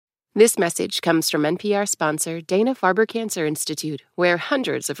This message comes from NPR sponsor Dana-Farber Cancer Institute, where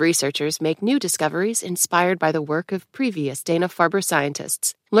hundreds of researchers make new discoveries inspired by the work of previous Dana-Farber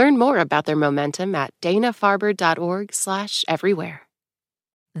scientists. Learn more about their momentum at danafarber.org/everywhere.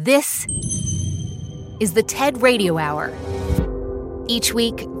 This is the TED Radio Hour. Each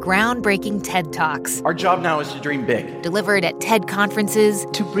week, groundbreaking TED Talks. Our job now is to dream big. Delivered at TED conferences.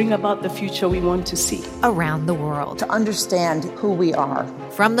 To bring about the future we want to see. Around the world. To understand who we are.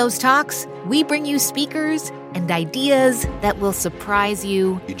 From those talks, we bring you speakers and ideas that will surprise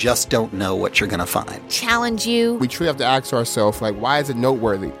you. You just don't know what you're going to find. Challenge you. We truly have to ask ourselves, why is it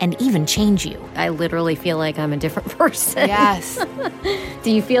noteworthy? And even change you. I literally feel like I'm a different person. Yes.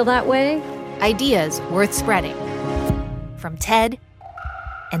 Do you feel that way? Ideas worth spreading. From TED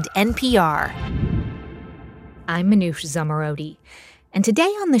and NPR. I'm Manoush Zomorodi, and today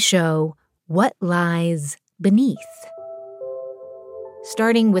on the show, what lies beneath?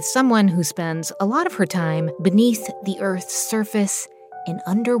 Starting with someone who spends a lot of her time beneath the Earth's surface in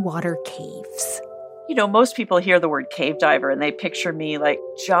underwater caves. You know, most people hear the word cave diver and they picture me like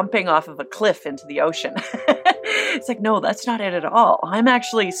jumping off of a cliff into the ocean. It's like, no, that's not it at all. I'm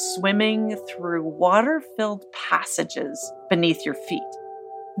actually swimming through water-filled passages beneath your feet.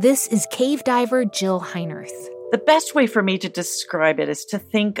 This is cave diver Jill Heinerth. The best way for me to describe it is to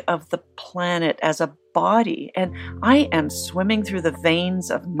think of the planet as a body, and I am swimming through the veins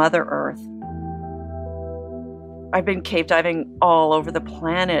of Mother Earth. I've been cave diving all over the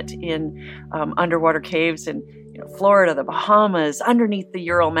planet in underwater caves in Florida, the Bahamas, underneath the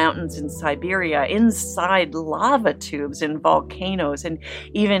Ural Mountains in Siberia, inside lava tubes in volcanoes, and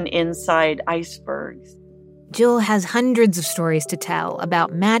even inside icebergs. Jill has hundreds of stories to tell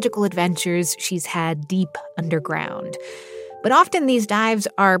about magical adventures she's had deep underground. But often these dives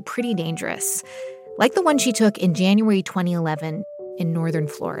are pretty dangerous, like the one she took in January 2011 in northern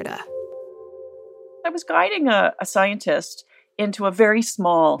Florida. I was guiding a scientist into a very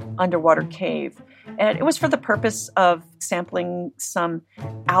small underwater cave, and it was for the purpose of sampling some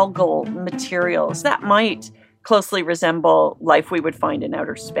algal materials that might closely resemble life we would find in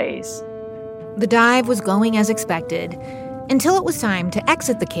outer space. The dive was going as expected until it was time to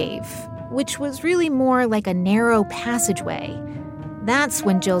exit the cave, which was really more like a narrow passageway. That's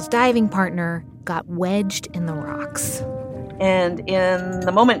when Jill's diving partner got wedged in the rocks. And in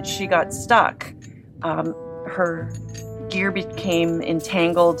the moment she got stuck, her gear became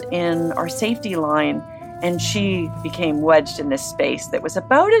entangled in our safety line, and she became wedged in this space that was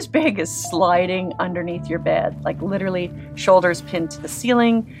about as big as sliding underneath your bed, like literally shoulders pinned to the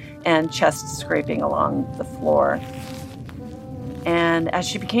ceiling and chest scraping along the floor. And as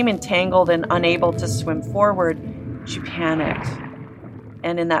she became entangled and unable to swim forward, she panicked.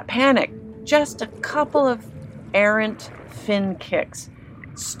 And in that panic, just a couple of errant fin kicks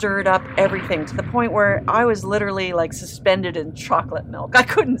stirred up everything to the point where I was literally like suspended in chocolate milk. I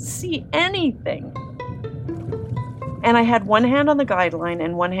couldn't see anything. And I had one hand on the guideline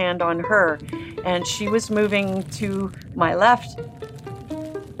and one hand on her, and she was moving to my left,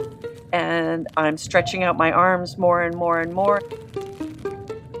 and I'm stretching out my arms more and more and more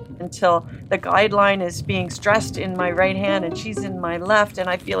until the guideline is being stressed in my right hand and she's in my left, and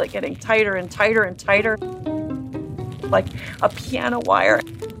I feel it getting tighter and tighter and tighter, like a piano wire.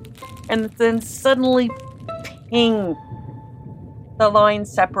 And then suddenly, ping, the line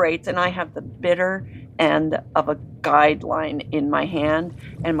separates, and I have the bitter end of a guideline in my hand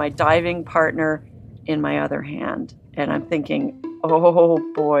and my diving partner in my other hand. And I'm thinking, oh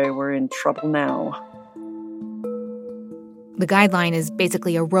boy, we're in trouble now. The guideline is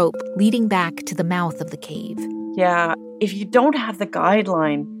basically a rope leading back to the mouth of the cave. Yeah, if you don't have the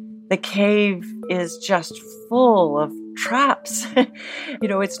guideline, the cave is just full of traps.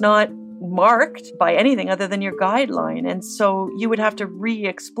 It's not marked by anything other than your guideline. And so you would have to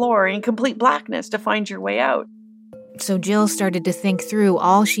re-explore in complete blackness to find your way out. So Jill started to think through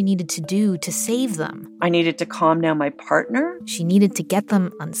all she needed to do to save them. I needed to calm down my partner. She needed to get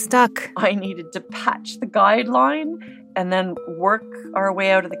them unstuck. I needed to patch the guideline and then work our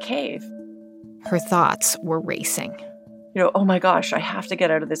way out of the cave. Her thoughts were racing. Oh my gosh, I have to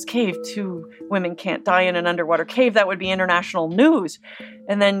get out of this cave. 2 women can't die in an underwater cave. That would be international news.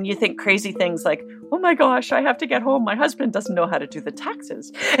 And then you think crazy things like, oh my gosh, I have to get home. My husband doesn't know how to do the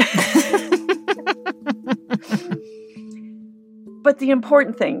taxes. But the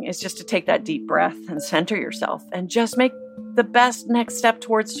important thing is just to take that deep breath and center yourself and just make the best next step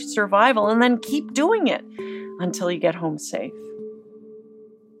towards survival, and then keep doing it until you get home safe.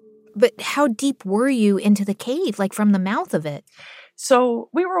 But how deep were you into the cave, like from the mouth of it? So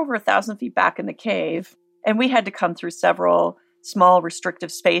we were over 1,000 feet back in the cave, and we had to come through several small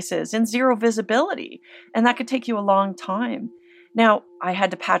restrictive spaces in zero visibility. And that could take you a long time. Now, I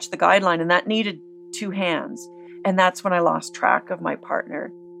had to patch the guideline, and that needed 2 hands. And that's when I lost track of my partner.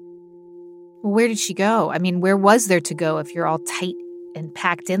 Well, where did she go? I mean, where was there to go if you're all tight and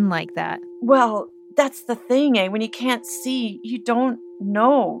packed in like that? Well, that's the thing, eh? When you can't see, you don't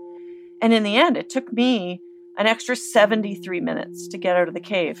know. And in the end, it took me an extra 73 minutes to get out of the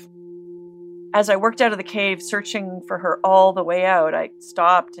cave. As I worked out of the cave, searching for her all the way out, I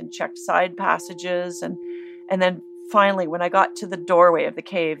stopped and checked side passages. And then finally, when I got to the doorway of the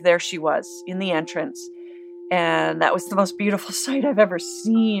cave, there she was in the entrance. And that was the most beautiful sight I've ever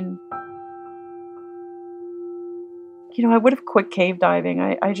seen. You know, I would have quit cave diving.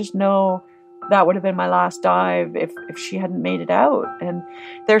 I just know that would have been my last dive if she hadn't made it out. And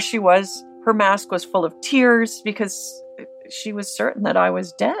there she was. Her mask was full of tears because she was certain that I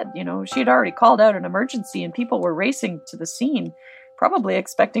was dead. You know, she had already called out an emergency and people were racing to the scene, probably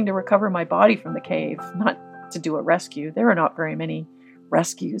expecting to recover my body from the cave, not to do a rescue. There are not very many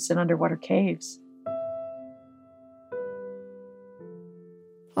rescues in underwater caves.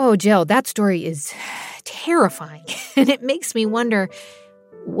 Oh, Jill, that story is terrifying. And it makes me wonder,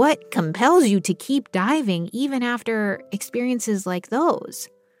 what compels you to keep diving even after experiences like those?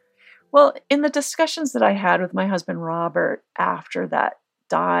 Well, in the discussions that I had with my husband, Robert, after that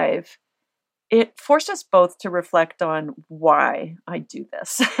dive, it forced us both to reflect on why I do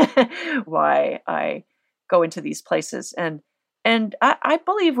this, why I go into these places. And I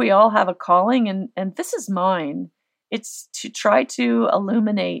believe we all have a calling, and this is mine. It's to try to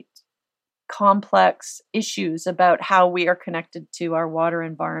illuminate complex issues about how we are connected to our water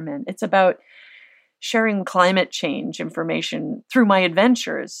environment. It's about sharing climate change information through my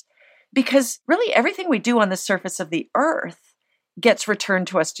adventures, because really everything we do on the surface of the earth gets returned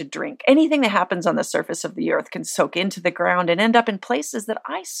to us to drink. Anything that happens on the surface of the earth can soak into the ground and end up in places that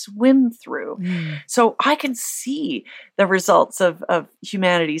I swim through. So I can see the results of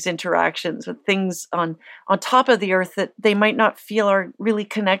humanity's interactions with things on top of the earth that they might not feel are really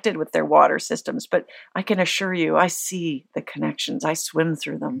connected with their water systems. But I can assure you, I see the connections. I swim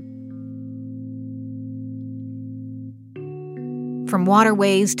through them. From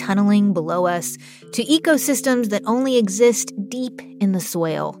waterways tunneling below us to ecosystems that only exist deep in the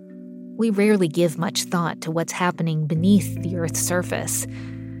soil, we rarely give much thought to what's happening beneath the Earth's surface.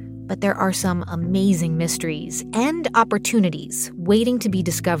 But there are some amazing mysteries and opportunities waiting to be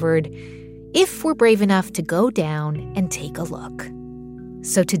discovered if we're brave enough to go down and take a look.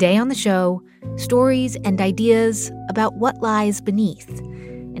 So today on the show, stories and ideas about what lies beneath,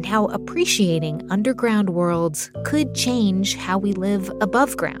 and how appreciating underground worlds could change how we live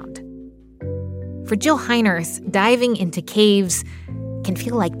above ground. For Jill Heinerth, diving into caves can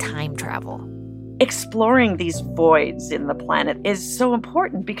feel like time travel. Exploring these voids in the planet is so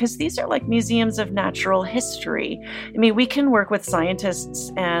important because these are like museums of natural history. I mean, we can work with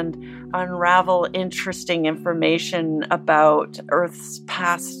scientists and unravel interesting information about Earth's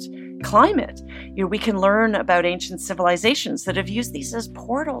past climate. You know, we can learn about ancient civilizations that have used these as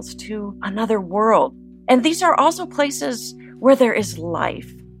portals to another world. And these are also places where there is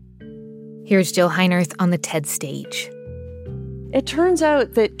life. Here's Jill Heinerth on the TED stage. It turns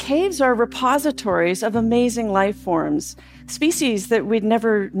out that caves are repositories of amazing life forms, species that we'd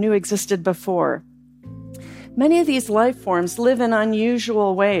never knew existed before. Many of these life forms live in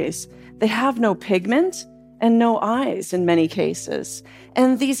unusual ways. They have no pigment and no eyes in many cases.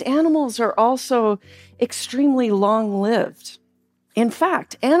 And these animals are also extremely long-lived. In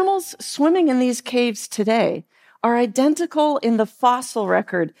fact, animals swimming in these caves today are identical in the fossil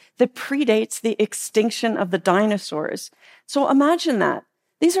record that predates the extinction of the dinosaurs. So imagine that.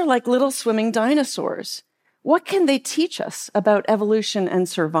 These are like little swimming dinosaurs. What can they teach us about evolution and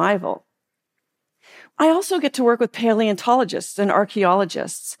survival? I also get to work with paleontologists and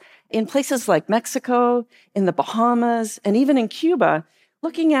archaeologists in places like Mexico, in the Bahamas, and even in Cuba,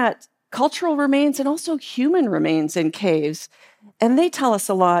 looking at cultural remains and also human remains in caves. And they tell us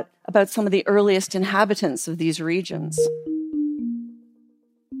a lot about some of the earliest inhabitants of these regions.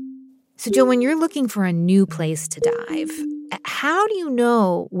 So, Jill, when you're looking for a new place to dive, how do you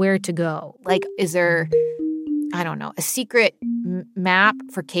know where to go? Like, is there, I don't know, a secret map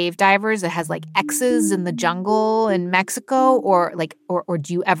for cave divers that has like X's in the jungle in Mexico? Or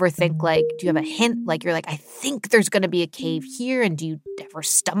do you ever think like, do you have a hint? Like, you're like, I think there's going to be a cave here. And do you ever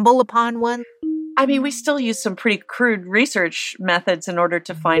stumble upon one? I mean, we still use some pretty crude research methods in order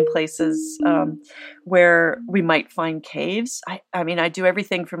to find places where we might find caves. I mean, I do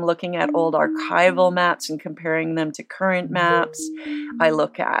everything from looking at old archival maps and comparing them to current maps. I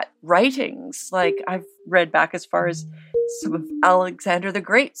look at writings. Like, I've read back as far as some of Alexander the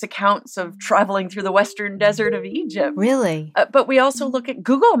Great's accounts of traveling through the western desert of Egypt. Really? But we also look at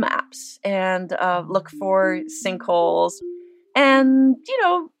Google Maps and look for sinkholes. And,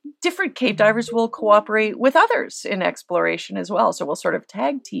 different cave divers will cooperate with others in exploration as well. So we'll sort of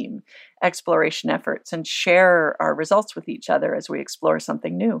tag team exploration efforts and share our results with each other as we explore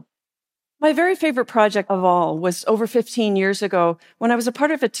something new. My very favorite project of all was over 15 years ago when I was a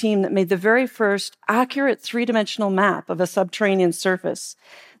part of a team that made the very first accurate three-dimensional map of a subterranean surface.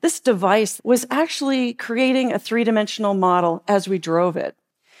 This device was actually creating a three-dimensional model as we drove it.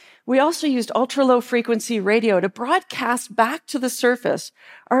 We also used ultra-low frequency radio to broadcast back to the surface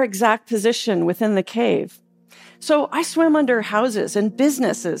our exact position within the cave. So I swam under houses and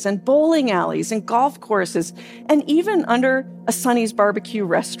businesses and bowling alleys and golf courses and even under a Sonny's Barbecue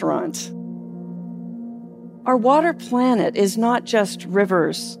restaurant. Our water planet is not just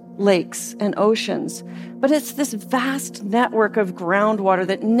rivers, lakes, and oceans, but it's this vast network of groundwater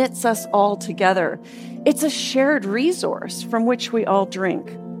that knits us all together. It's a shared resource from which we all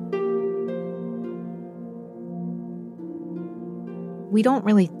drink. We don't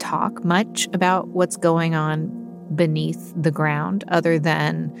really talk much about what's going on beneath the ground other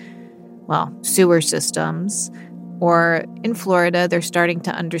than, sewer systems. Or in Florida, they're starting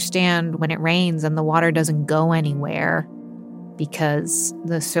to understand when it rains and the water doesn't go anywhere because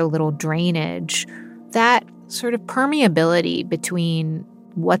there's so little drainage. That sort of permeability between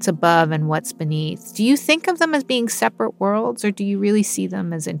what's above and what's beneath. Do you think of them as being separate worlds, or do you really see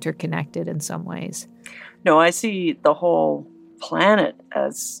them as interconnected in some ways? No, I see the whole planet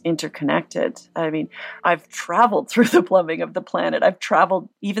as interconnected. I mean, I've traveled through the plumbing of the planet. I've traveled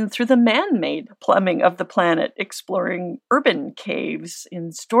even through the man-made plumbing of the planet, exploring urban caves in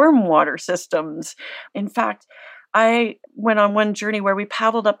stormwater systems. In fact, I went on one journey where we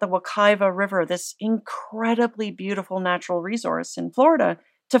paddled up the Wekiva River, this incredibly beautiful natural resource in Florida,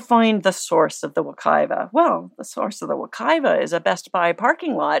 to find the source of the Wekiva. Well, the source of the Wekiva is a Best Buy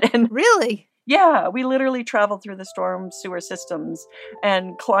parking lot. And really? Yeah, we literally traveled through the storm sewer systems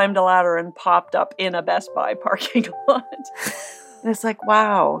and climbed a ladder and popped up in a Best Buy parking lot. And it's like,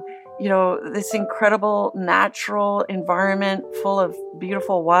 wow, this incredible natural environment full of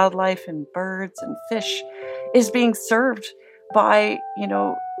beautiful wildlife and birds and fish is being served by,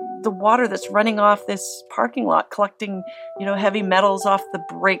 the water that's running off this parking lot, collecting, heavy metals off the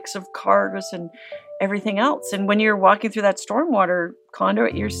brakes of cars and everything else. And when you're walking through that stormwater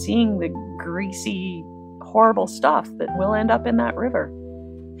conduit, you're seeing the greasy, horrible stuff that will end up in that river.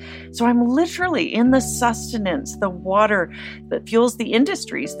 So I'm literally in the sustenance, the water that fuels the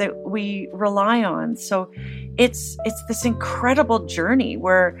industries that we rely on. So it's this incredible journey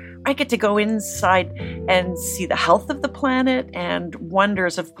where I get to go inside and see the health of the planet and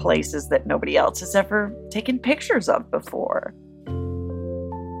wonders of places that nobody else has ever taken pictures of before.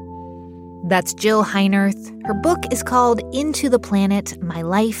 That's Jill Heinerth. Her book is called Into the Planet, My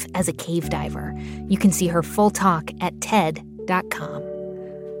Life as a Cave Diver. You can see her full talk at TED.com.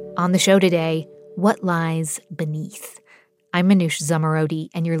 On the show today, What Lies Beneath? I'm Manoush Zomorodi,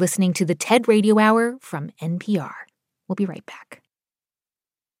 and you're listening to the TED Radio Hour from NPR. We'll be right back.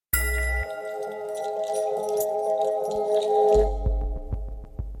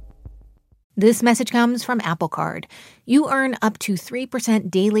 This message comes from Apple Card. You earn up to 3%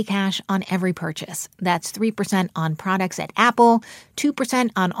 daily cash on every purchase. That's 3% on products at Apple,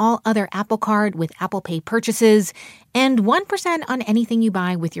 2% on all other Apple Card with Apple Pay purchases, and 1% on anything you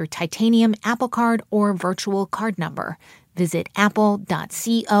buy with your titanium Apple Card or virtual card number. Visit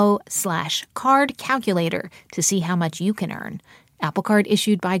apple.co/card calculator to see how much you can earn. Apple Card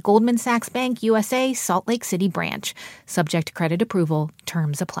issued by Goldman Sachs Bank USA, Salt Lake City branch. Subject to credit approval.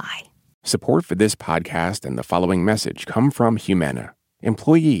 Terms apply. Support for this podcast and the following message come from Humana.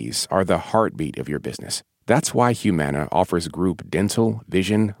 Employees are the heartbeat of your business. That's why Humana offers group dental,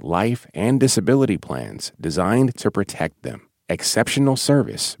 vision, life, and disability plans designed to protect them. Exceptional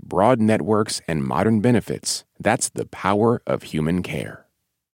service, broad networks, and modern benefits. That's the power of human care.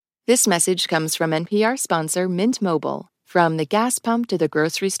 This message comes from NPR sponsor Mint Mobile. From the gas pump to the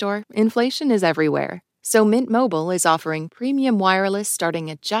grocery store, inflation is everywhere. So Mint Mobile is offering premium wireless starting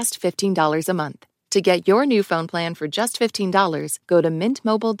at just $15 a month. To get your new phone plan for just $15, go to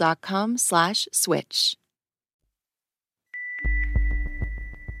mintmobile.com/switch.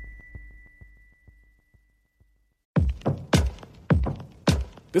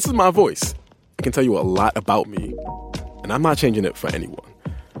 This is my voice. It can tell you a lot about me, and I'm not changing it for anyone.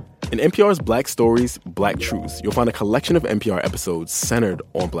 In NPR's Black Stories, Black Truths, you'll find a collection of NPR episodes centered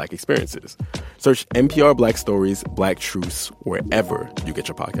on Black experiences. Search NPR Black Stories, Black Truths wherever you get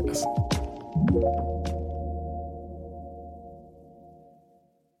your podcasts.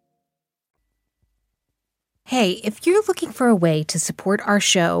 Hey, if you're looking for a way to support our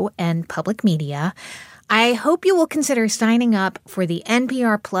show and public media, I hope you will consider signing up for the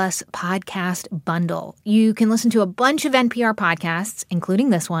NPR Plus podcast bundle. You can listen to a bunch of NPR podcasts, including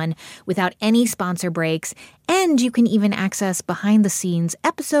this one, without any sponsor breaks, and you can even access behind-the-scenes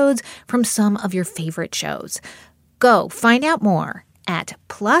episodes from some of your favorite shows. Go find out more at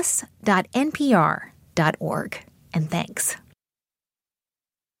plus.npr.org. And thanks.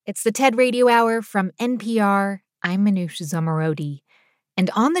 It's the TED Radio Hour from NPR. I'm Manoush Zomorodi.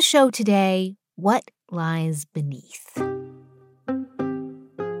 And on the show today, what lies beneath?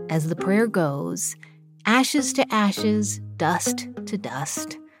 As the prayer goes, ashes to ashes, dust to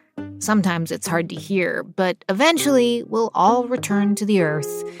dust. Sometimes it's hard to hear, but eventually we'll all return to the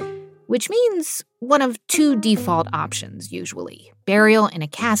earth, which means one of two default options usually: burial in a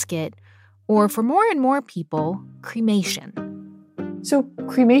casket, or for more and more people, cremation. So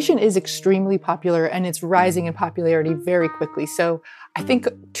cremation is extremely popular, and it's rising in popularity very quickly. So I think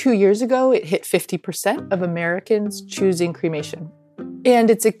 2 years ago, it hit 50% of Americans choosing cremation. And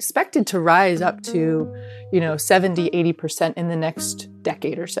it's expected to rise up to, 70, 80% in the next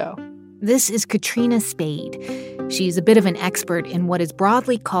decade or so. This is Katrina Spade. She's a bit of an expert in what is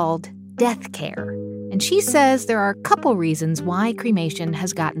broadly called death care. And she says there are a couple reasons why cremation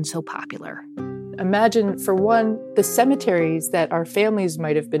has gotten so popular. Imagine, for one, the cemeteries that our families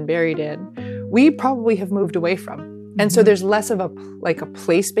might have been buried in, we probably have moved away from. And so there's less of a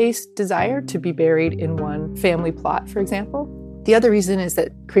place-based desire to be buried in one family plot, for example. The other reason is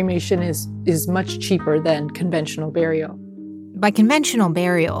that cremation is much cheaper than conventional burial. By conventional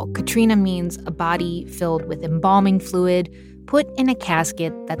burial, Katrina means a body filled with embalming fluid put in a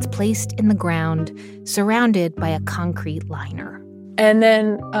casket that's placed in the ground, surrounded by a concrete liner. And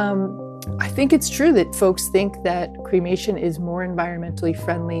then I think it's true that folks think that cremation is more environmentally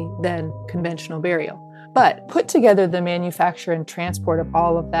friendly than conventional burial. But put together the manufacture and transport of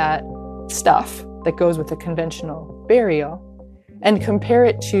all of that stuff that goes with a conventional burial and compare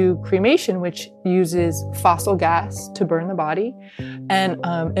it to cremation, which uses fossil gas to burn the body and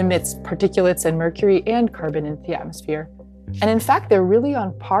emits particulates and mercury and carbon into the atmosphere. And in fact, they're really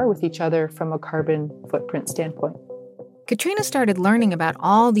on par with each other from a carbon footprint standpoint. Katrina started learning about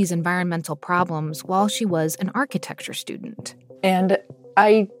all these environmental problems while she was an architecture student. And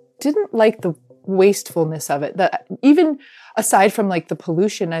I didn't like the wastefulness of it. Even aside from the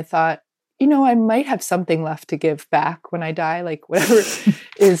pollution, I thought, I might have something left to give back when I die, whatever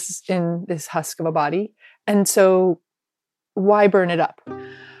is in this husk of a body. And so why burn it up?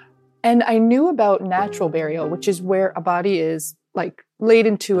 And I knew about natural burial, which is where a body is laid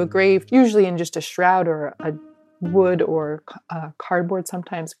into a grave, usually in just a shroud or a wood or cardboard,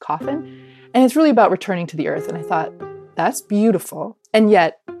 sometimes coffin. And it's really about returning to the earth. And I thought, that's beautiful. And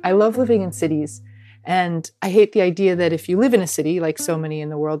yet I love living in cities. And I hate the idea that if you live in a city, like so many in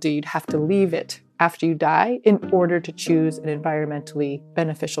the world do, you'd have to leave it after you die in order to choose an environmentally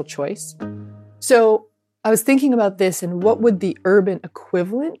beneficial choice. So I was thinking about this and what would the urban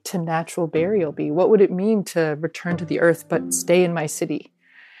equivalent to natural burial be? What would it mean to return to the earth but stay in my city?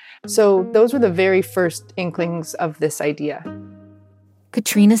 So those were the very first inklings of this idea.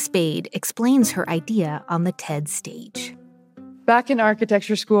 Katrina Spade explains her idea on the TED stage. Back in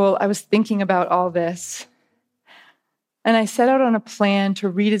architecture school, I was thinking about all this. And I set out on a plan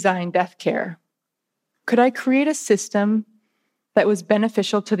to redesign death care. Could I create a system that was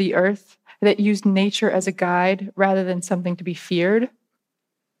beneficial to the earth, that used nature as a guide rather than something to be feared?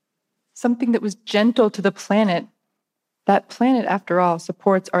 Something that was gentle to the planet. That planet, after all,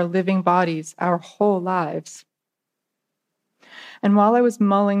 supports our living bodies, our whole lives. And while I was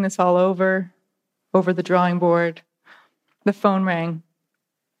mulling this all over the drawing board, the phone rang.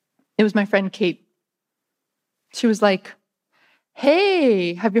 It was my friend Kate. She was like,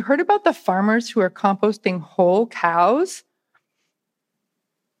 "Hey, have you heard about the farmers who are composting whole cows?"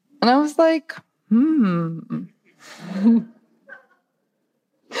 And I was like,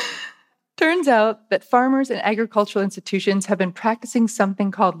 Turns out that farmers and agricultural institutions have been practicing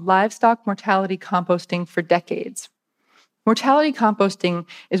something called livestock mortality composting for decades. Mortality composting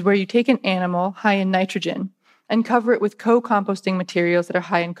is where you take an animal high in nitrogen and cover it with co-composting materials that are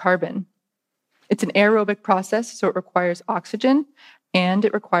high in carbon. It's an aerobic process, so it requires oxygen, and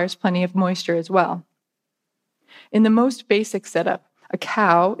it requires plenty of moisture as well. In the most basic setup, a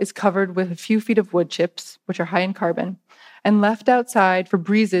cow is covered with a few feet of wood chips, which are high in carbon, and left outside for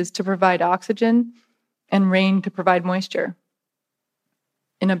breezes to provide oxygen and rain to provide moisture.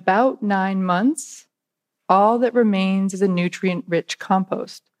 In about 9 months, all that remains is a nutrient-rich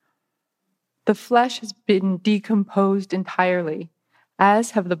compost. The flesh has been decomposed entirely,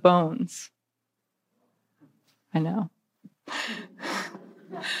 as have the bones. I know.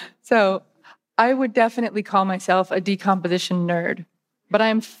 So I would definitely call myself a decomposition nerd, but I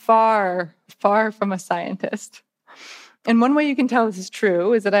am far, far from a scientist. And one way you can tell this is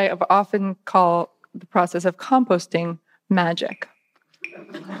true is that I have often called the process of composting magic.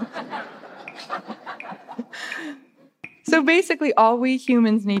 So basically, all we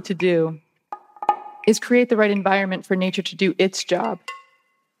humans need to do is create the right environment for nature to do its job.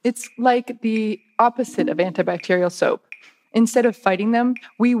 It's like the opposite of antibacterial soap. Instead of fighting them,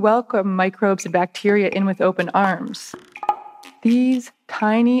 we welcome microbes and bacteria in with open arms. These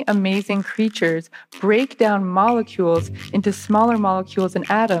tiny, amazing creatures break down molecules into smaller molecules and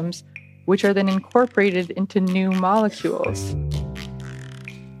atoms, which are then incorporated into new molecules.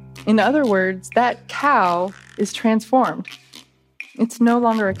 In other words, that cow is transformed. It's no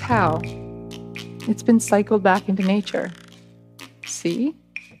longer a cow. It's been cycled back into nature. See?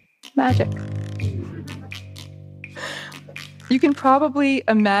 Magic. You can probably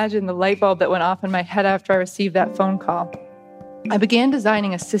imagine the light bulb that went off in my head after I received that phone call. I began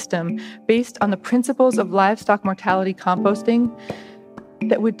designing a system based on the principles of livestock mortality composting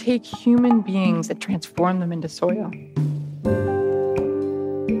that would take human beings and transform them into soil.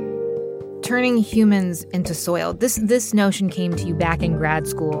 Turning humans into soil. This notion came to you back in grad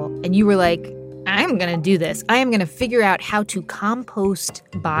school, and you were like, I'm going to do this. I am going to figure out how to compost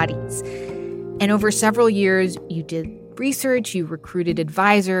bodies. And over several years, you did research, you recruited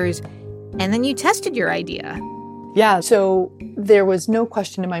advisors, and then you tested your idea. Yeah, so there was no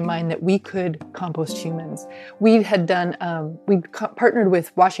question in my mind that we could compost humans. We had done, partnered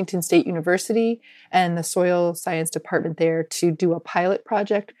with Washington State University and the soil science department there to do a pilot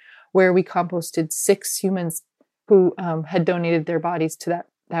project where we composted 6 humans who had donated their bodies to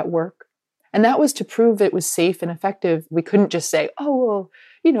that work. And that was to prove it was safe and effective. We couldn't just say, oh,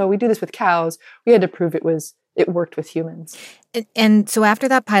 well, we do this with cows. We had to prove it worked with humans. And so after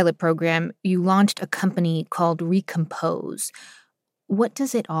that pilot program, you launched a company called Recompose. What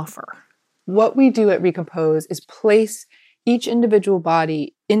does it offer? What we do at Recompose is place each individual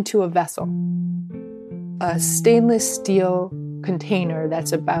body into a vessel, a stainless steel container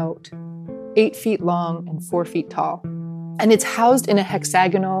that's about 8 feet long and 4 feet tall. And it's housed in a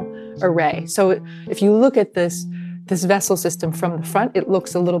hexagonal array. So if you look at this vessel system from the front, it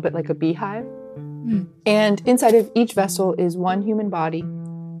looks a little bit like a beehive. And inside of each vessel is one human body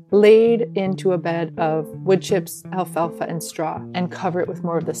laid into a bed of wood chips, alfalfa, and straw, and cover it with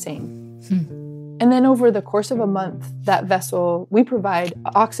more of the same. And then over the course of a month, that vessel, we provide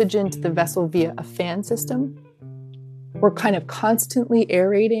oxygen to the vessel via a fan system. We're kind of constantly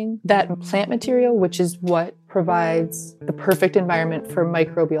aerating that plant material, which is what provides the perfect environment for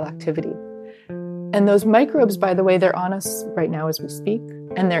microbial activity. And those microbes, by the way, they're on us right now as we speak,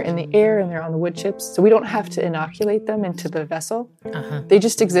 and they're in the air and they're on the wood chips. So we don't have to inoculate them into the vessel. They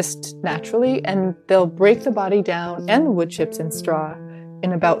just exist naturally, and they'll break the body down and the wood chips and straw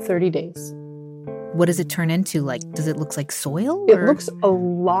in about 30 days. What does it turn into? Like, does it look like soil? It looks a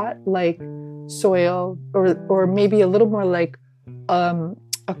lot like soil, or maybe a little more like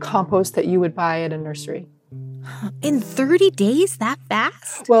a compost that you would buy at a nursery. In 30 days, that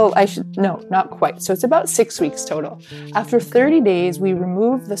fast? Well, no, not quite. So it's about 6 weeks total. After 30 days, we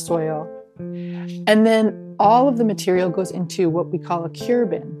remove the soil, and then all of the material goes into what we call a cure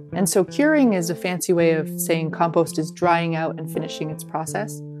bin. And so curing is a fancy way of saying compost is drying out and finishing its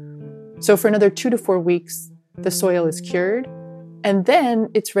process. So for another 2 to 4 weeks, the soil is cured, and then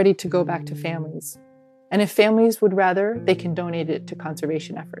it's ready to go back to families. And if families would rather, they can donate it to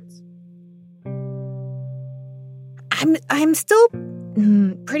conservation efforts. I'm still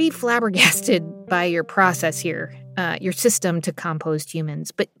pretty flabbergasted by your process here, your system to compost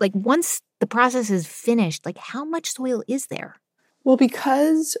humans. But once the process is finished, how much soil is there? Well,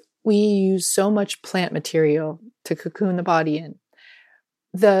 because we use so much plant material to cocoon the body in,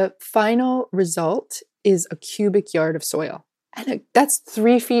 the final result is a cubic yard of soil. And that's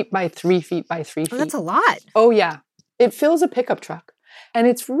 3 feet by 3 feet by 3 feet. Oh, that's a lot. Oh, yeah. It fills a pickup truck. And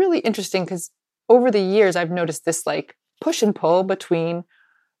it's really interesting because over the years, I've noticed this push and pull between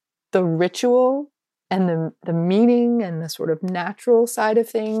the ritual and the meaning and the sort of natural side of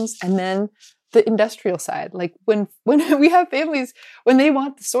things, and then the industrial side. When we have families, when they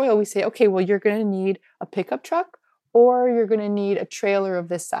want the soil, we say, okay, well, you're going to need a pickup truck, or you're going to need a trailer of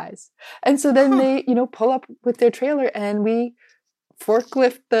this size. And so then they, pull up with their trailer and we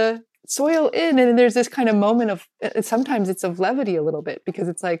forklift the soil in. And there's this kind of moment of, sometimes it's of levity a little bit, because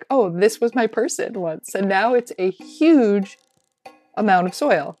it's like, oh, this was my person once. And now it's a huge amount of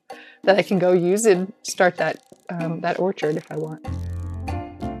soil that I can go use and start that orchard if I want.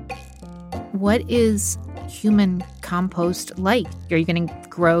 What is human compost like? Are you going to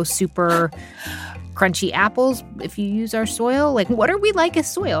grow super crunchy apples if you use our soil? Like, what are we like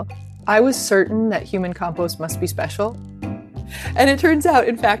as soil? I was certain that human compost must be special. And it turns out,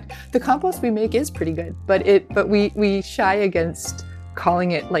 in fact, the compost we make is pretty good, but we shy against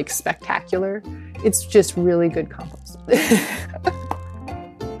calling it like spectacular. It's just really good compost.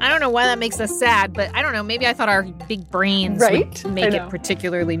 I don't know why that makes us sad, but I don't know. Maybe I thought our big brains would make it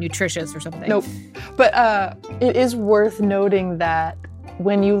particularly nutritious or something. Nope. But it is worth noting that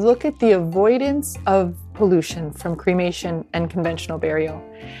when you look at the avoidance of pollution from cremation and conventional burial,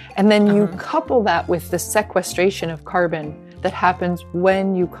 and then you couple that with the sequestration of carbon that happens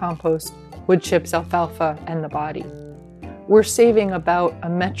when you compost wood chips, alfalfa, and the body, we're saving about a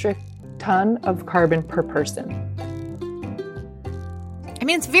metric ton of carbon per person. I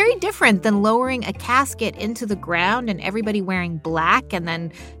mean, it's very different than lowering a casket into the ground and everybody wearing black and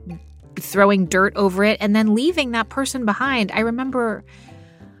then throwing dirt over it and then leaving that person behind. I remember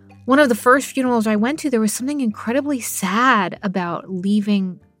one of the first funerals I went to, there was something incredibly sad about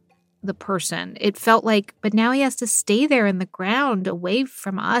leaving the person. It felt like, but now he has to stay there in the ground away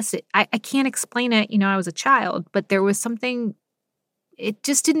from us. I can't explain it. You know, I was a child, but there was something, it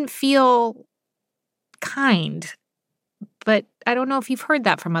just didn't feel kind. But I don't know if you've heard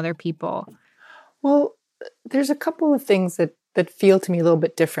that from other people. Well, there's a couple of things that feel to me a little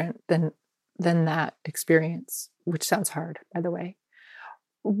bit different than that experience, which sounds hard, by the way.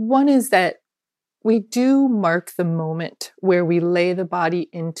 One is that we do mark the moment where we lay the body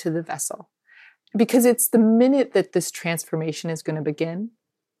into the vessel, because it's the minute that this transformation is going to begin.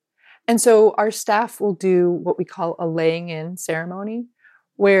 And so our staff will do what we call a laying in ceremony,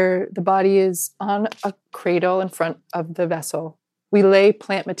 where the body is on a cradle in front of the vessel. We lay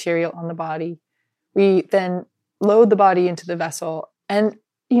plant material on the body. We then load the body into the vessel. And,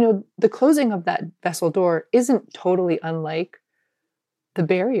 you know, the closing of that vessel door isn't totally unlike the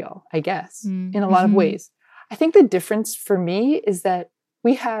burial, I guess, in a lot of ways. I think the difference for me is that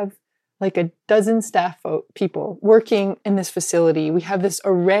we have like a dozen staff people working in this facility. We have this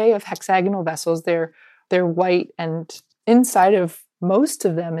array of hexagonal vessels. They're white, and inside of most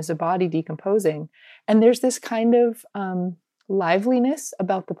of them is a body decomposing. And there's this kind of liveliness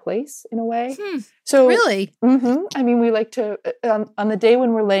about the place in a way. So really? I mean, we like to, on the day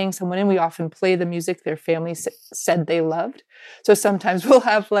when we're laying someone in, we often play the music their family said they loved. So sometimes we'll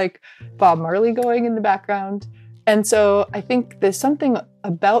have like Bob Marley going in the background. And so I think there's something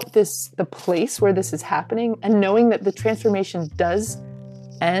about this, the place where this is happening, and knowing that the transformation does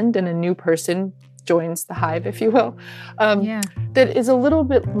end and a new person joins the hive, if you will, that is a little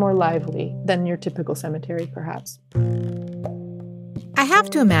bit more lively than your typical cemetery, perhaps. I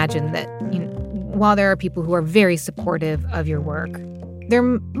have to imagine that, you know, while there are people who are very supportive of your work, there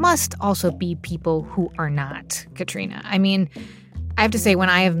must also be people who are not, Katrina. I mean, I have to say, when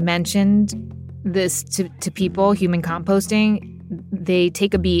I have mentioned this to people, human composting, they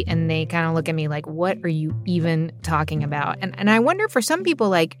take a beat and they kind of look at me like, what are you even talking about? And I wonder, for some people,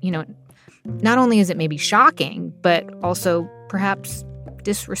 like, you know, not only is it maybe shocking, but also perhaps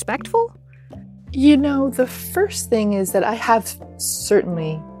disrespectful? You know, the first thing is that I have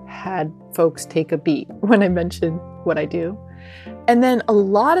certainly had folks take a beat when I mention what I do. And then a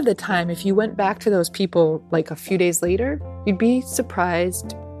lot of the time, if you went back to those people like a few days later, you'd be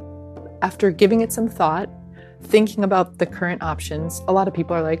surprised, after giving it some thought, thinking about the current options. A lot of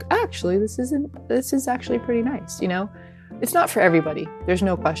people are like, actually, this is actually pretty nice, you know? It's not for everybody. There's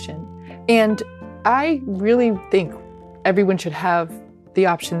no question. And I really think everyone should have the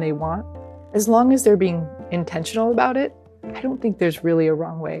option they want. As long as they're being intentional about it, I don't think there's really a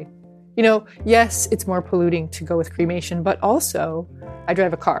wrong way. You know, yes, it's more polluting to go with cremation, but also I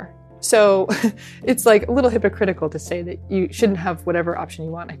drive a car. So it's like a little hypocritical to say that you shouldn't have whatever option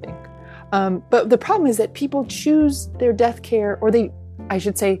you want, I think. But the problem is that people choose their death care, or they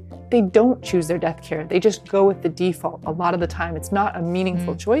don't choose their death care. They just go with the default. A lot of the time, it's not a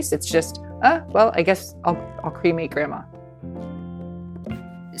meaningful choice. It's just, well, I guess I'll cremate grandma.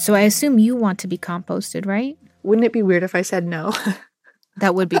 So I assume you want to be composted, right? Wouldn't it be weird if I said no?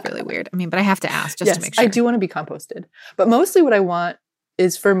 That would be really weird. I mean, but I have to ask just to make sure. I do want to be composted. But mostly what I want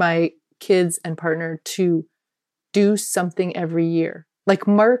is for my kids and partner to do something every year. Like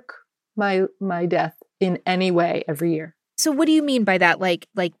mark my death in any way every year. So what do you mean by that? Like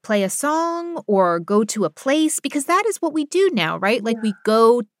play a song or go to a place? Because that is what we do now, right? Like we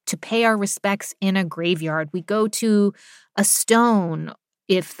go to pay our respects in a graveyard. We go to a stone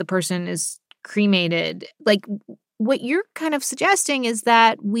if the person is cremated. Like what you're kind of suggesting is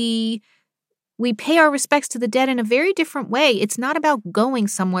that we pay our respects to the dead in a very different way. It's not about going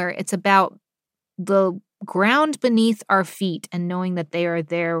somewhere. It's about the ground beneath our feet and knowing that they are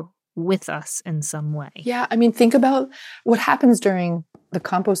there with us in some way. Yeah, I mean, think about what happens during the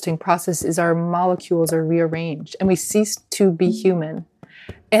composting process is our molecules are rearranged and we cease to be human.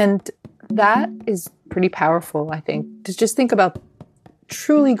 And that is pretty powerful, I think, to just think about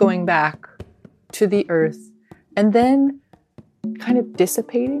truly going back to the earth and then kind of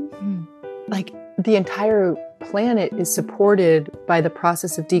dissipating. Like the entire planet is supported by the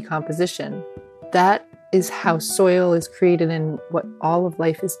process of decomposition. That is how soil is created and what all of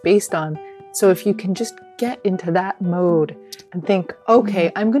life is based on. So if you can just get into that mode and think,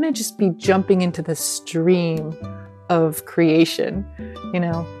 okay, I'm going to just be jumping into the stream of creation,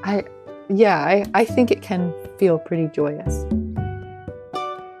 I think it can feel pretty joyous.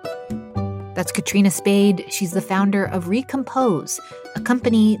 That's Katrina Spade. She's the founder of Recompose, a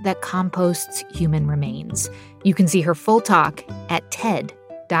company that composts human remains. You can see her full talk at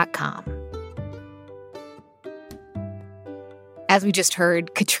TED.com. As we just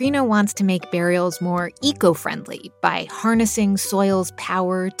heard, Katrina wants to make burials more eco-friendly by harnessing soil's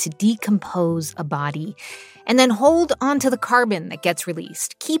power to decompose a body and then hold onto the carbon that gets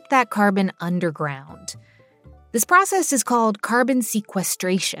released, keep that carbon underground. This process is called carbon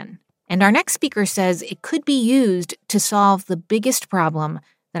sequestration, and our next speaker says it could be used to solve the biggest problem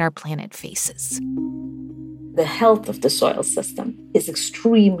that our planet faces. The health of the soil system is an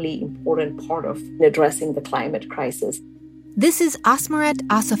extremely important part of addressing the climate crisis. This is Asmaret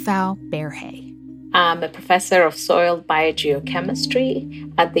Asafau Berhe. I'm a professor of soil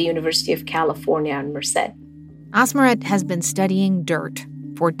biogeochemistry at the University of California in Merced. Asmaret has been studying dirt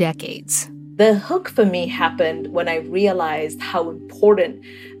for decades. The hook for me happened when I realized how important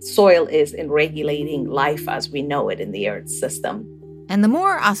soil is in regulating life as we know it in the Earth system. And the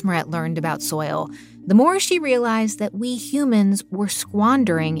more Asmaret learned about soil, the more she realized that we humans were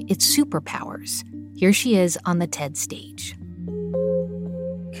squandering its superpowers. Here she is on the TED stage.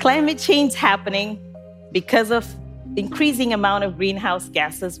 Climate change happening because of the increasing amount of greenhouse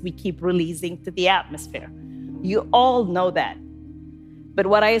gases we keep releasing to the atmosphere. You all know that. But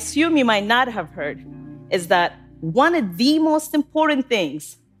what I assume you might not have heard is that one of the most important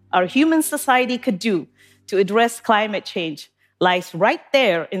things our human society could do to address climate change lies right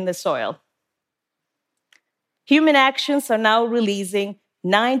there in the soil. Human actions are now releasing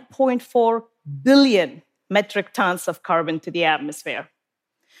 9.4 billion metric tons of carbon to the atmosphere.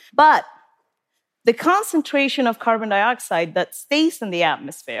 But the concentration of carbon dioxide that stays in the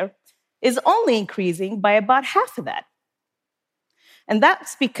atmosphere is only increasing by about half of that. And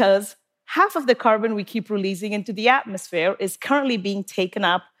that's because half of the carbon we keep releasing into the atmosphere is currently being taken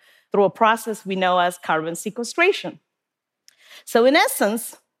up through a process we know as carbon sequestration. So in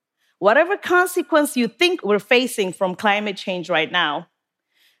essence, whatever consequence you think we're facing from climate change right now,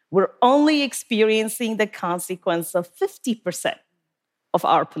 we're only experiencing the consequence of 50% of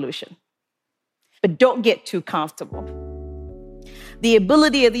our pollution. But don't get too comfortable. The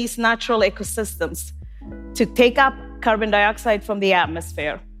ability of these natural ecosystems to take up carbon dioxide from the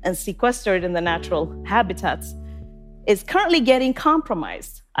atmosphere and sequester it in the natural habitats is currently getting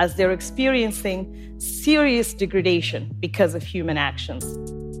compromised as they're experiencing serious degradation because of human actions.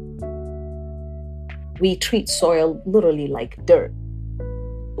 We treat soil literally like dirt.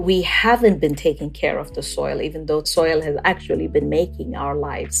 We haven't been taking care of the soil, even though soil has actually been making our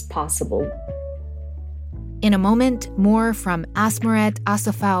lives possible. In a moment, more from Asmaret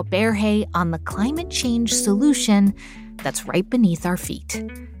Asafau Berhe on the climate change solution that's right beneath our feet.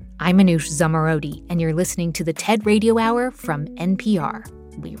 I'm Manoush Zomorodi, and you're listening to the TED Radio Hour from NPR.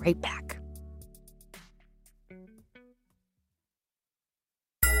 We'll be right back.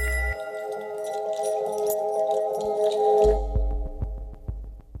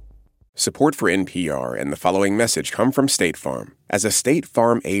 Support for NPR and the following message come from State Farm. As a State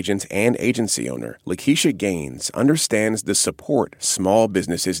Farm agent and agency owner, Lakeisha Gaines understands the support small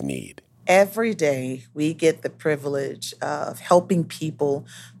businesses need. Every day, we get the privilege of helping people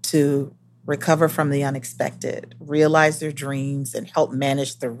to recover from the unexpected, realize their dreams, and help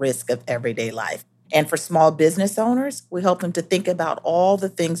manage the risk of everyday life. And for small business owners, we help them to think about all the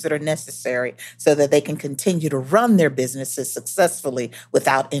things that are necessary so that they can continue to run their businesses successfully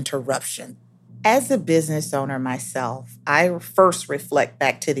without interruption. As a business owner myself, I first reflect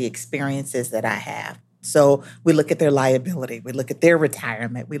back to the experiences that I have. So we look at their liability, we look at their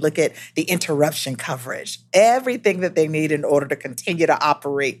retirement, we look at the interruption coverage, everything that they need in order to continue to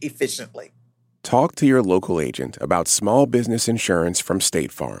operate efficiently. Talk to your local agent about small business insurance from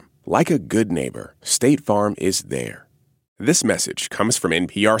State Farm. Like a good neighbor, State Farm is there. This message comes from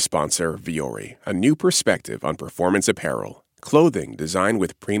NPR sponsor Vuori, a new perspective on performance apparel. Clothing designed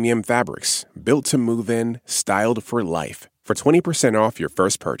with premium fabrics, built to move in, styled for life. For 20% off your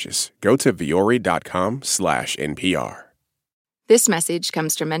first purchase, go to vuori.com/NPR. This message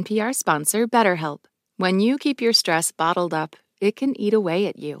comes from NPR sponsor BetterHelp. When you keep your stress bottled up, it can eat away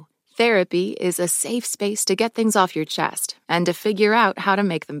at you. Therapy is a safe space to get things off your chest and to figure out how to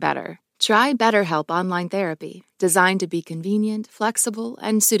make them better. Try BetterHelp Online Therapy, designed to be convenient, flexible,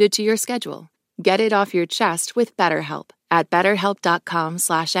 and suited to your schedule. Get it off your chest with BetterHelp at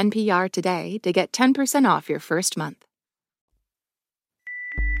betterhelp.com/NPR today to get 10% off your first month.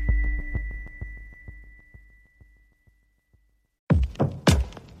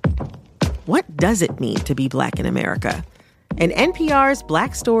 What does it mean to be Black in America? In NPR's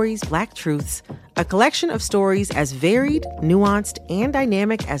Black Stories, Black Truths, a collection of stories as varied, nuanced, and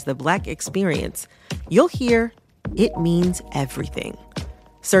dynamic as the Black experience, you'll hear it means everything.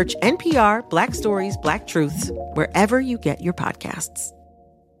 Search NPR Black Stories, Black Truths wherever you get your podcasts.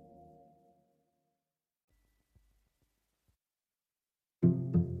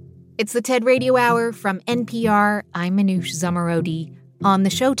 It's the TED Radio Hour from NPR. I'm Manoush Zomorodi. On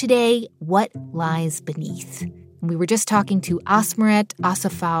the show today, What Lies Beneath? We were just talking to Asmaret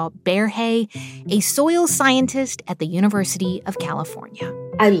Assefaw Berhe, a soil scientist at the University of California.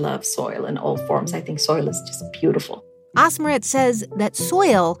 I love soil in all forms. I think soil is just beautiful. Asmaret says that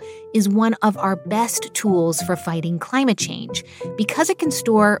soil is one of our best tools for fighting climate change because it can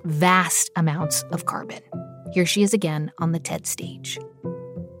store vast amounts of carbon. Here she is again on the TED stage.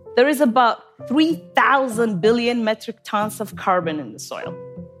 There is about 3,000 billion metric tons of carbon in the soil.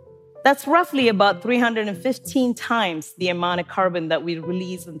 That's roughly about 315 times the amount of carbon that we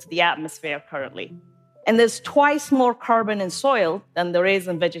release into the atmosphere currently. And there's twice more carbon in soil than there is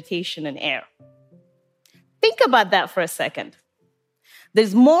in vegetation and air. Think about that for a second.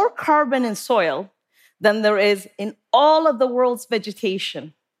 There's more carbon in soil than there is in all of the world's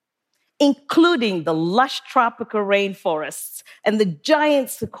vegetation, including the lush tropical rainforests and the giant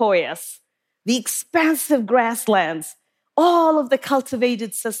sequoias, the expansive grasslands, all of the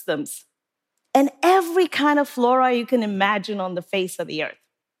cultivated systems, and every kind of flora you can imagine on the face of the earth.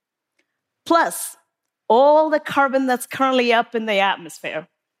 Plus, all the carbon that's currently up in the atmosphere,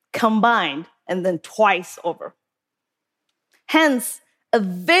 combined and then twice over. Hence, a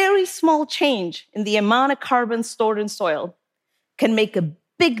very small change in the amount of carbon stored in soil can make a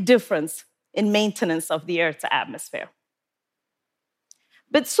big difference in maintenance of the Earth's atmosphere.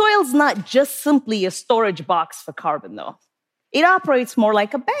 But soil's not just simply a storage box for carbon, though. It operates more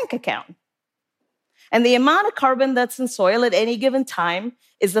like a bank account. And the amount of carbon that's in soil at any given time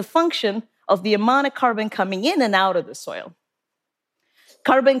is a function of the amount of carbon coming in and out of the soil.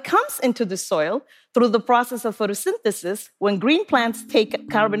 Carbon comes into the soil through the process of photosynthesis when green plants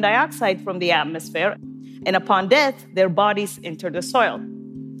take carbon dioxide from the atmosphere, and upon death, their bodies enter the soil.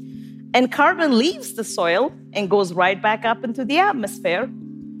 And carbon leaves the soil and goes right back up into the atmosphere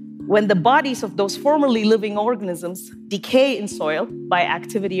when the bodies of those formerly living organisms decay in soil by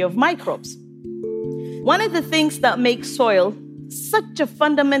activity of microbes. One of the things that makes soil such a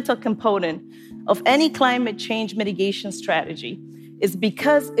fundamental component of any climate change mitigation strategy is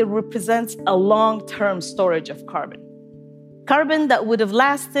because it represents a long-term storage of carbon. Carbon that would have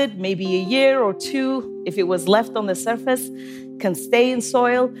lasted maybe a year or two if it was left on the surface can stay in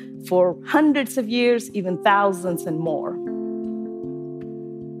soil for hundreds of years, even thousands and more.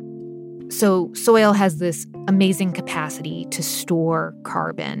 So soil has this amazing capacity to store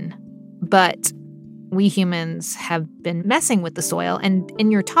carbon, but we humans have been messing with the soil. And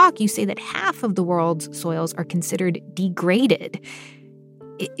in your talk, you say that half of the world's soils are considered degraded.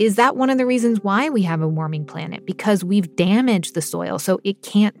 Is that one of the reasons why we have a warming planet? Because we've damaged the soil so it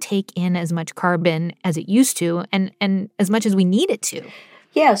can't take in as much carbon as it used to and as much as we need it to?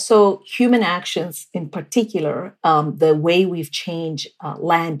 Yeah, so human actions in particular, the way we've changed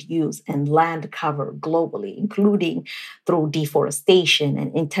land use and land cover globally, including through deforestation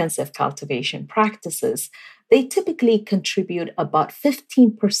and intensive cultivation practices, they typically contribute about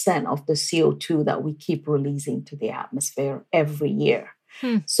 15% of the CO2 that we keep releasing to the atmosphere every year.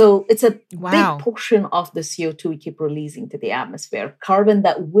 So it's a big portion of the CO2 we keep releasing to the atmosphere. Carbon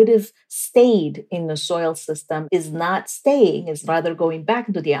that would have stayed in the soil system is not staying, is rather going back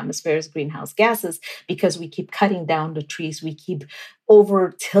into the atmosphere as greenhouse gases because we keep cutting down the trees, we keep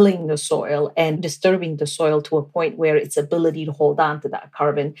over-tilling the soil and disturbing the soil to a point where its ability to hold on to that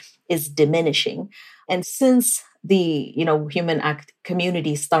carbon is diminishing. And since the human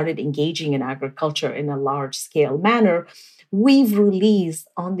community started engaging in agriculture in a large-scale manner, we've released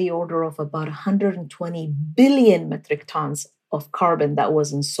on the order of about 120 billion metric tons of carbon that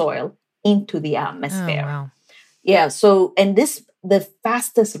was in soil into the atmosphere. Oh, wow. Yeah. So, and the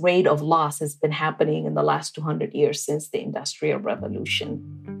fastest rate of loss has been happening in the last 200 years since the Industrial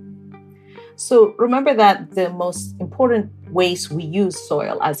Revolution. So remember that the most important ways we use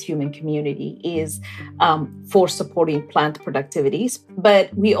soil as human community is for supporting plant productivities,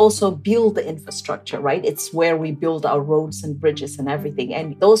 but we also build the infrastructure, right? It's where we build our roads and bridges and everything.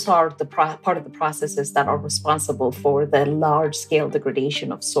 And those are the part of the processes that are responsible for the large-scale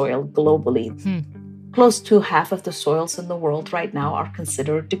degradation of soil globally. Close to half of the soils in the world right now are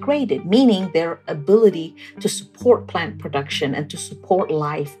considered degraded, meaning their ability to support plant production and to support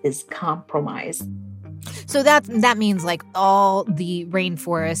life is compromised. So that means like all the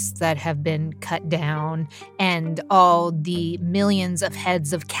rainforests that have been cut down and all the millions of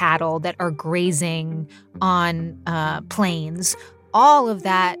heads of cattle that are grazing on plains, all of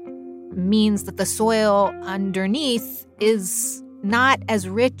that means that the soil underneath is not as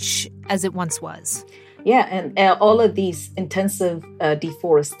rich as it once was. Yeah, and all of these intensive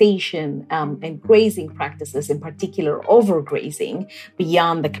deforestation and grazing practices, in particular overgrazing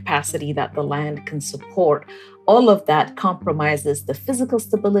beyond the capacity that the land can support, all of that compromises the physical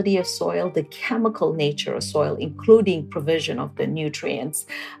stability of soil, the chemical nature of soil, including provision of the nutrients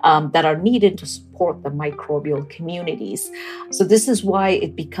that are needed to support the microbial communities. So this is why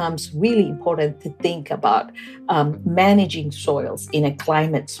it becomes really important to think about managing soils in a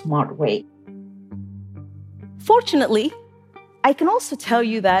climate-smart way. Fortunately, I can also tell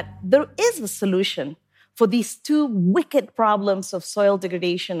you that there is a solution for these two wicked problems of soil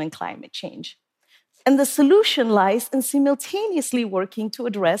degradation and climate change. And the solution lies in simultaneously working to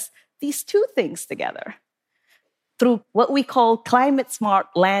address these two things together through what we call climate-smart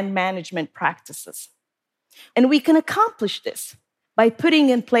land management practices. And we can accomplish this by putting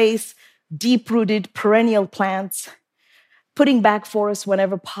in place deep-rooted perennial plants, putting back forests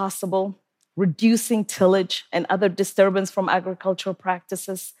whenever possible, reducing tillage and other disturbance from agricultural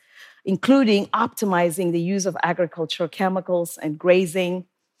practices, including optimizing the use of agricultural chemicals and grazing,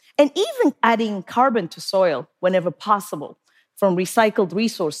 and even adding carbon to soil whenever possible from recycled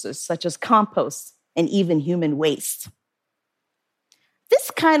resources such as compost and even human waste.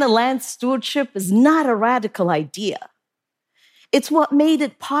 This kind of land stewardship is not a radical idea. It's what made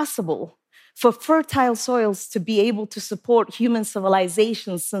it possible for fertile soils to be able to support human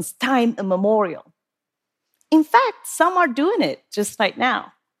civilizations since time immemorial. In fact, some are doing it just right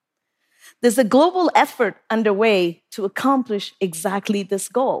now. There's a global effort underway to accomplish exactly this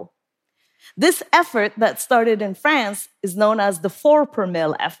goal. This effort that started in France is known as the 4 per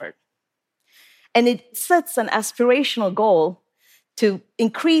mil effort. And it sets an aspirational goal to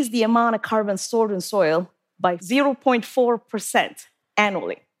increase the amount of carbon stored in soil by 0.4%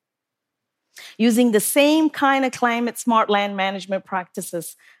 annually, using the same kind of climate-smart land management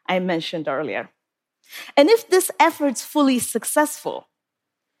practices I mentioned earlier. And if this effort's fully successful,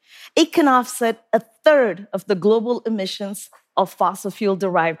 it can offset 1/3 of the global emissions of fossil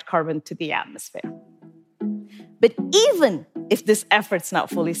fuel-derived carbon to the atmosphere. But even if this effort's not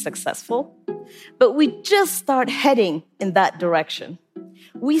fully successful, but we just start heading in that direction,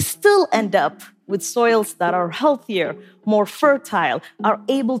 we still end up with soils that are healthier, more fertile, are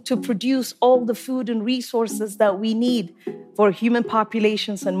able to produce all the food and resources that we need for human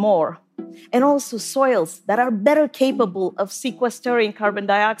populations and more. And also soils that are better capable of sequestering carbon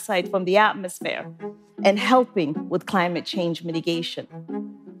dioxide from the atmosphere and helping with climate change mitigation.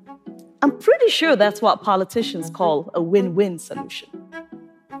 I'm pretty sure that's what politicians call a win-win solution.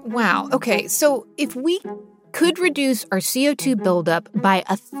 Wow. Okay. So if we could reduce our CO2 buildup by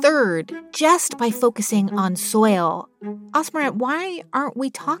 1/3 just by focusing on soil, Asmaret, why aren't we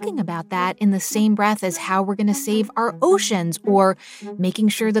talking about that in the same breath as how we're going to save our oceans or making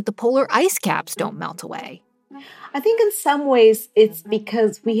sure that the polar ice caps don't melt away? I think in some ways it's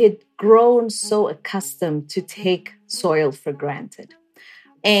because we had grown so accustomed to take soil for granted.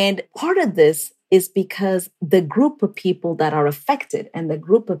 And part of this is because the group of people that are affected and the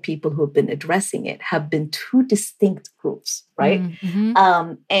group of people who have been addressing it have been two distinct groups, right?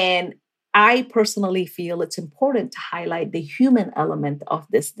 Mm-hmm. And I personally feel it's important to highlight the human element of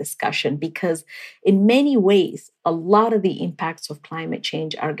this discussion because in many ways, a lot of the impacts of climate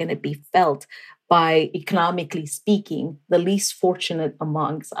change are going to be felt by, economically speaking, the least fortunate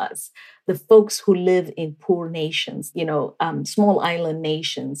amongst us, the folks who live in poor nations, small island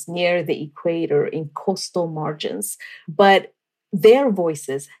nations near the equator in coastal margins. But their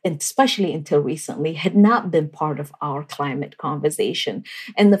voices, and especially until recently, had not been part of our climate conversation.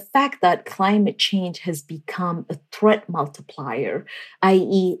 And the fact that climate change has become a threat multiplier,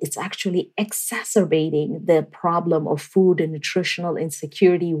 i.e., it's actually exacerbating the problem of food and nutritional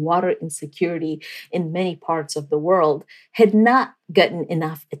insecurity, water insecurity in many parts of the world, had not gotten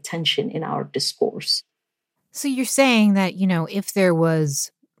enough attention in our discourse. So you're saying that, if there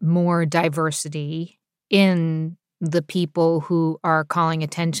was more diversity in the people who are calling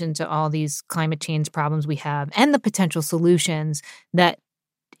attention to all these climate change problems we have and the potential solutions, that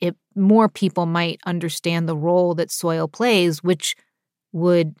more people might understand the role that soil plays, which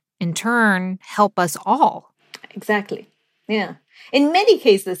would in turn help us all. Exactly. Yeah. In many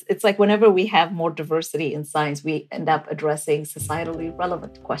cases, it's like whenever we have more diversity in science, we end up addressing societally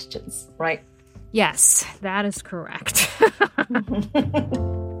relevant questions, right? Yes, that is correct.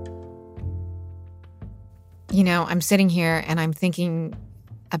 I'm sitting here and I'm thinking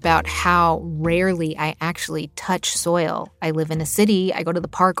about how rarely I actually touch soil. I live in a city. I go to the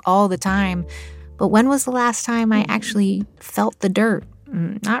park all the time. But when was the last time I actually felt the dirt?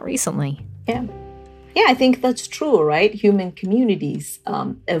 Not recently. Yeah. Yeah, I think that's true, right? Human communities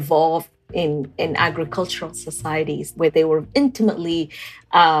evolved in agricultural societies where they were intimately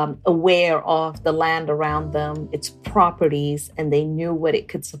aware of the land around them, its properties, and they knew what it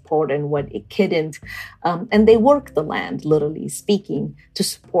could support and what it couldn't. And they worked the land, literally speaking, to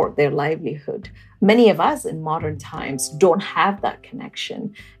support their livelihood. Many of us in modern times don't have that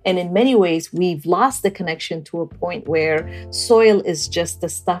connection. And in many ways, we've lost the connection to a point where soil is just the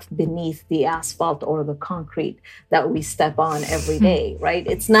stuff beneath the asphalt or the concrete that we step on every day, right?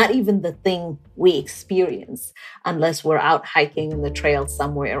 It's not even the thing we experience unless we're out hiking in the trail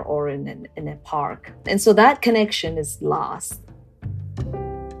somewhere or in a park. And so that connection is lost.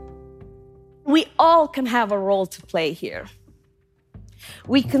 We all can have a role to play here.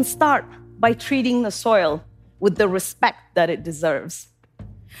 We can start by treating the soil with the respect that it deserves.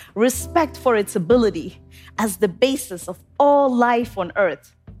 Respect for its ability as the basis of all life on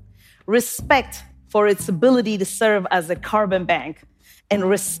Earth. Respect for its ability to serve as a carbon bank. And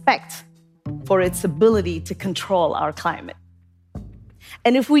respect for its ability to control our climate.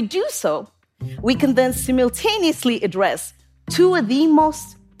 And if we do so, we can then simultaneously address two of the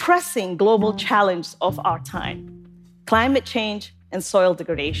most pressing global challenges of our time: climate change and soil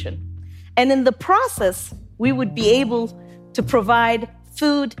degradation. And in the process, we would be able to provide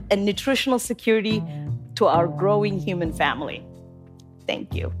food and nutritional security to our growing human family.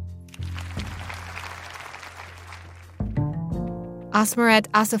 Thank you. Asmaret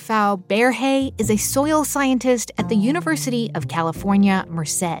Asafau Berhe is a soil scientist at the University of California,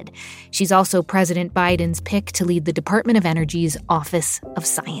 Merced. She's also President Biden's pick to lead the Department of Energy's Office of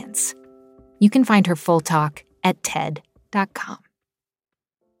Science. You can find her full talk at TED.com.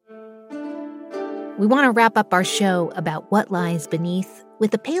 We want to wrap up our show about what lies beneath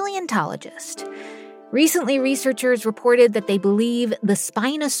with a paleontologist. Recently, researchers reported that they believe the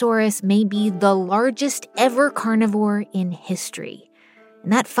Spinosaurus may be the largest ever carnivore in history.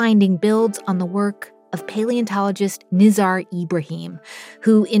 And that finding builds on the work of paleontologist Nizar Ibrahim,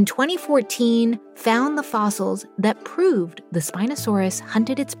 who in 2014 found the fossils that proved the Spinosaurus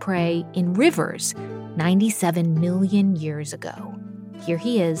hunted its prey in rivers 97 million years ago. Here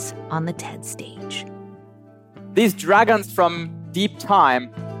he is on the TED stage. These dragons from deep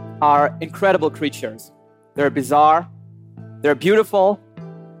time are incredible creatures. They're bizarre, they're beautiful,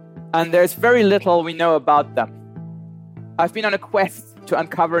 and there's very little we know about them. I've been on a quest to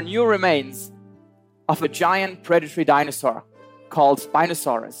uncover new remains of a giant predatory dinosaur called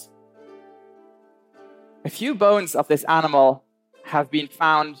Spinosaurus. A few bones of this animal have been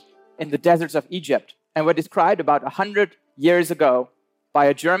found in the deserts of Egypt and were described about 100 years ago by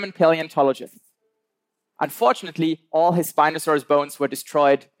a German paleontologist. Unfortunately, all his Spinosaurus bones were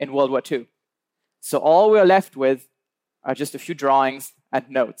destroyed in World War II. So all we're left with are just a few drawings and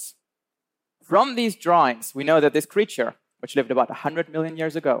notes. From these drawings, we know that this creature, which lived about 100 million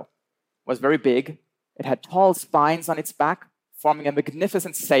years ago, was very big. It had tall spines on its back, forming a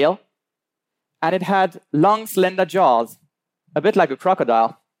magnificent sail. And it had long, slender jaws, a bit like a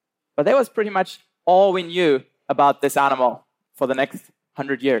crocodile. But that was pretty much all we knew about this animal for the next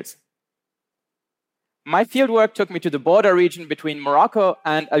 100 years. My fieldwork took me to the border region between Morocco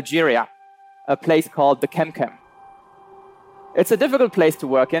and Algeria, a place called the Kemkem. It's a difficult place to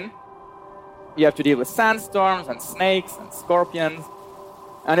work in. You have to deal with sandstorms and snakes and scorpions,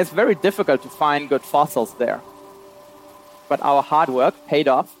 and it's very difficult to find good fossils there. But our hard work paid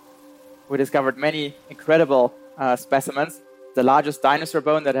off. We discovered many incredible specimens, the largest dinosaur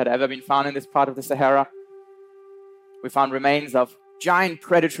bone that had ever been found in this part of the Sahara. we found remains of giant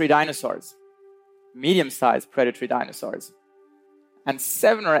predatory dinosaurs, medium-sized predatory dinosaurs, and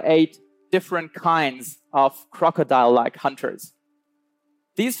 7 or 8 different kinds of crocodile-like hunters.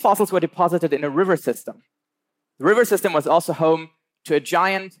 These fossils were deposited in a river system. The river system was also home to a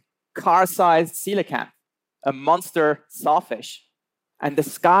giant car-sized coelacanth, a monster sawfish. And the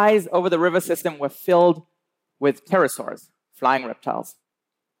skies over the river system were filled with pterosaurs, flying reptiles.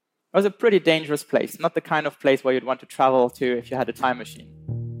 It was a pretty dangerous place, not the kind of place where you'd want to travel to if you had a time machine.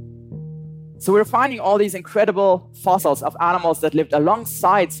 So we're finding all these incredible fossils of animals that lived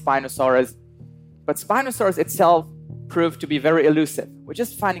alongside Spinosaurus, but Spinosaurus itself proved to be very elusive. We're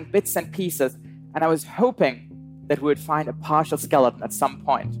just finding bits and pieces, and I was hoping that we would find a partial skeleton at some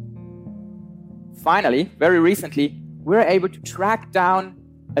point. Finally, very recently, we were able to track down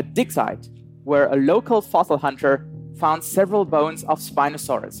a dig site where a local fossil hunter found several bones of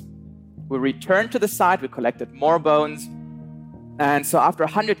Spinosaurus. We returned to the site, we collected more bones, and so after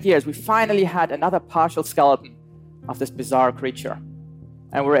 100 years, we finally had another partial skeleton of this bizarre creature,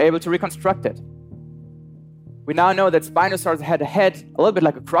 and we were able to reconstruct it. We now know that Spinosaurus had a head a little bit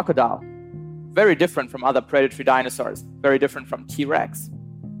like a crocodile, very different from other predatory dinosaurs, very different from T-Rex.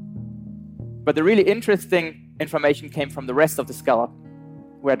 But the really interesting information came from the rest of the skeleton.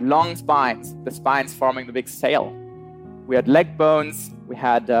 We had long spines, the spines forming the big sail. We had leg bones, we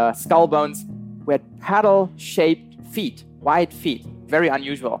had skull bones, we had paddle-shaped feet, wide feet, very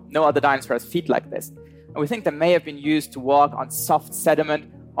unusual. No other dinosaur has feet like this. And we think they may have been used to walk on soft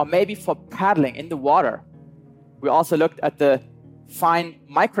sediment or maybe for paddling in the water. We also looked at the fine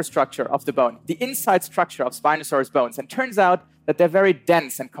microstructure of the bone, the inside structure of Spinosaurus bones, and turns out that they're very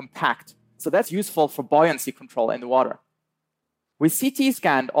dense and compact. So that's useful for buoyancy control in the water. We CT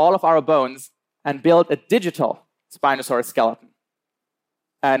scanned all of our bones and built a digital Spinosaurus skeleton.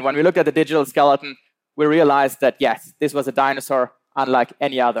 And when we looked at the digital skeleton, we realized that yes, this was a dinosaur unlike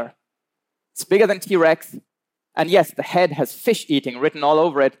any other. It's bigger than T-Rex, and yes, the head has fish eating written all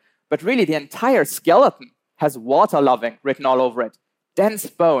over it, but really the entire skeleton has water loving written all over it. Dense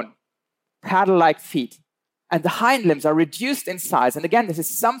bone, paddle-like feet, and the hind limbs are reduced in size. And again, this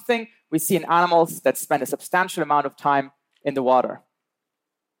is something we see in animals that spend a substantial amount of time in the water.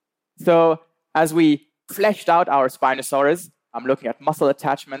 So as we fleshed out our Spinosaurus, I'm looking at muscle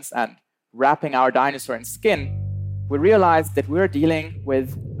attachments and wrapping our dinosaur in skin, we realized that we're dealing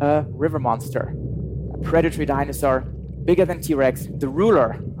with a river monster, a predatory dinosaur bigger than T-Rex, the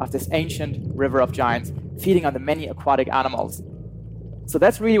ruler of this ancient river of giants, feeding on the many aquatic animals. So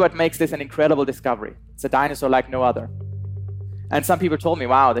that's really what makes this an incredible discovery. It's a dinosaur like no other. And some people told me,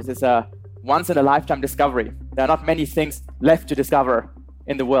 wow, this is a once-in-a-lifetime discovery. There are not many things left to discover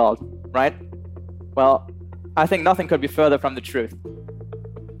in the world, right? Well, I think nothing could be further from the truth.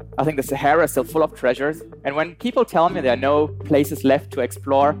 I think the Sahara is still full of treasures. And when people tell me there are no places left to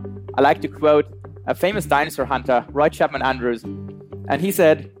explore, I like to quote a famous dinosaur hunter, Roy Chapman Andrews. And he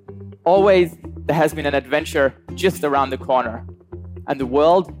said, always there has been an adventure just around the corner. And the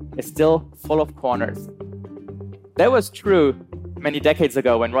world is still full of corners. That was true many decades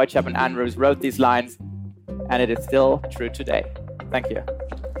ago when Roy Chapman Andrews wrote these lines, and it is still true today. Thank you.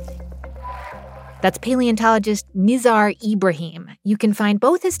 That's paleontologist Nizar Ibrahim. You can find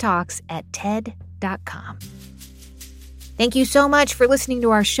both his talks at TED.com. Thank you so much for listening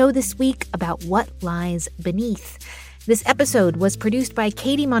to our show this week about what lies beneath. This episode was produced by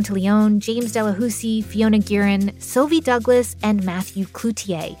Katie Monteleone, James Delahousie, Fiona Guerin, Sylvie Douglas, and Matthew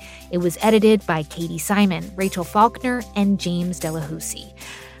Cloutier. It was edited by Katie Simon, Rachel Faulkner, and James Delahousie.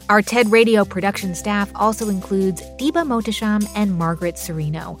 Our TED Radio production staff also includes Diba Mohtasham and Margaret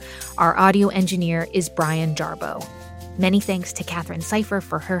Serino. Our audio engineer is Brian Jarbo. Many thanks to Catherine Cipher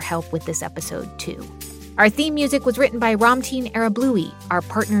for her help with this episode, too. Our theme music was written by Ramteen Arablouei. Our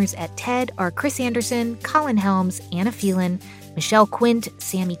partners at TED are Chris Anderson, Colin Helms, Anna Phelan, Michelle Quint,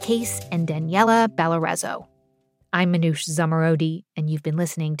 Sammy Case, and Daniela Ballarezo. I'm Manoush Zomorodi, and you've been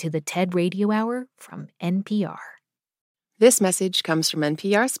listening to the TED Radio Hour from NPR. This message comes from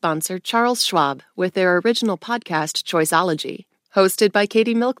NPR sponsor Charles Schwab with their original podcast, Choiceology, hosted by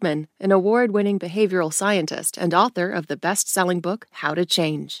Katie Milkman, an award-winning behavioral scientist and author of the best-selling book, How to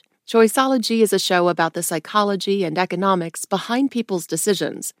Change. Choiceology is a show about the psychology and economics behind people's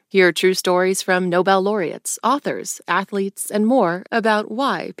decisions. Hear true stories from Nobel laureates, authors, athletes, and more about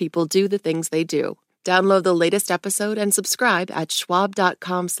why people do the things they do. Download the latest episode and subscribe at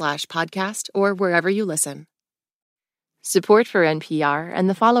schwab.com/podcast or wherever you listen. Support for NPR and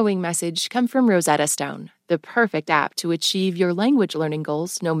the following message come from Rosetta Stone, the perfect app to achieve your language learning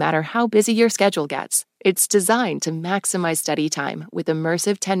goals no matter how busy your schedule gets. It's designed to maximize study time with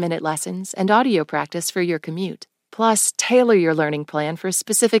immersive 10-minute lessons and audio practice for your commute. Plus, tailor your learning plan for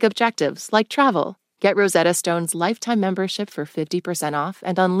specific objectives like travel. Get Rosetta Stone's lifetime membership for 50% off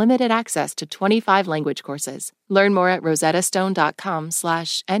and unlimited access to 25 language courses. Learn more at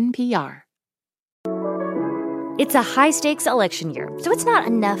rosettastone.com/NPR. It's a high-stakes election year, so it's not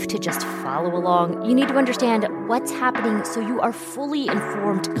enough to just follow along. You need to understand what's happening so you are fully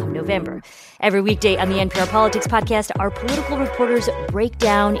informed come November. Every weekday on the NPR Politics Podcast, our political reporters break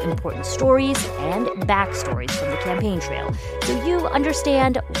down important stories and backstories from the campaign trail so you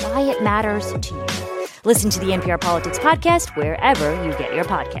understand why it matters to you. Listen to the NPR Politics Podcast wherever you get your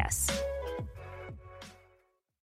podcasts.